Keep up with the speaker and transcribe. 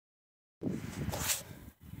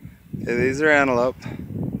Okay, these are antelope.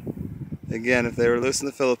 Again, if they were loose in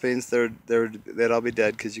the Philippines, they'd all be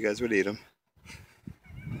dead because you guys would eat them.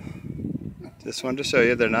 Just wanted to show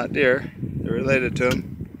you, they're not deer. They're related to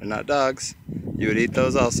them. They're not dogs. You would eat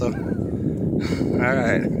those also.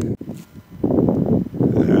 Alright.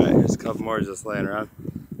 Alright, here's a couple more just laying around.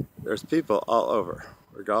 There's people all over.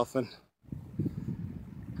 We're golfing,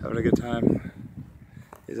 having a good time.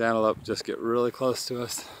 These antelope just get really close to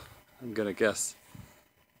us. I'm gonna guess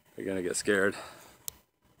they're gonna get scared.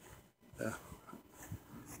 Yeah.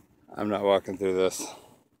 I'm not walking through this.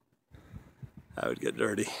 I would get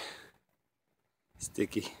dirty.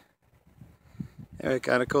 Sticky. Anyway,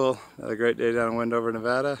 kind of cool. Another great day down in Wendover,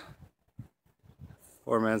 Nevada.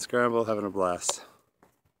 4-man scramble, having a blast.